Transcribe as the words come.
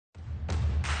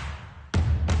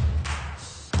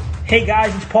Hey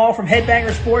guys, it's Paul from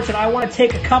Headbanger Sports, and I want to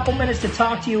take a couple minutes to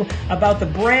talk to you about the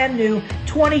brand new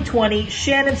 2020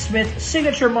 Shannon Smith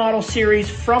Signature Model Series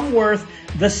from Worth,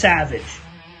 the Savij.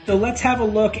 So let's have a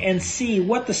look and see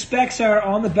what the specs are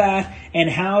on the bat and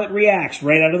how it reacts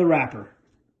right out of the wrapper.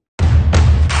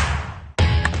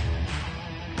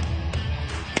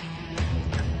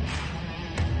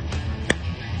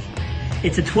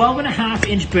 It's a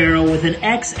 12.5-inch barrel with an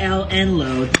XL end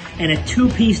load and a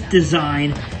 2-piece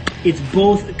design. It's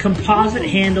both composite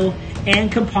handle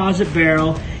and composite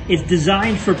barrel. It's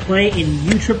designed for play in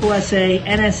USSSA,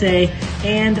 NSA,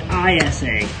 and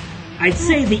ISA. I'd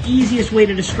say the easiest way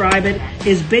to describe it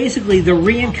is basically the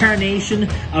reincarnation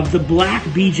of the black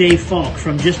BJ Falk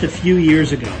from just a few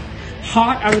years ago.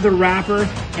 Hot out of the wrapper,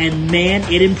 and man,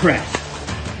 it impressed.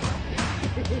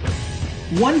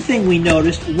 One thing we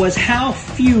noticed was how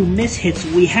few mishits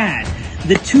we had.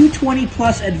 The 220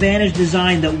 Plus Advantage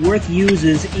design that Worth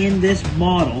uses in this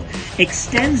model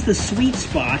extends the sweet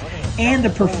spot and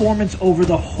the performance over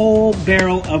the whole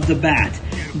barrel of the bat.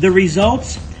 The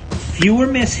results? Fewer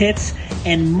mishits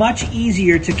and much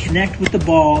easier to connect with the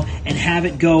ball and have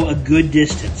it go a good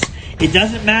distance. It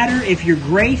doesn't matter if you're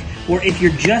great or if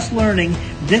you're just learning,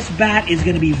 this bat is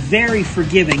going to be very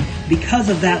forgiving because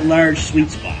of that large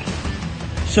sweet spot.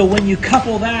 So when you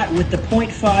couple that with the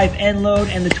 0.5 end load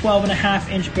and the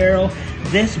 12.5-inch barrel,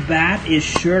 this bat is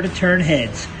sure to turn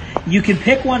heads. You can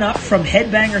pick one up from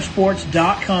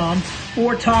headbangersports.com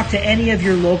or talk to any of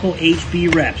your local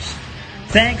HB reps.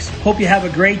 Thanks, hope you have a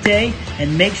great day,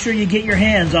 and make sure you get your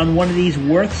hands on one of these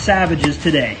Worth Savages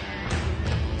today.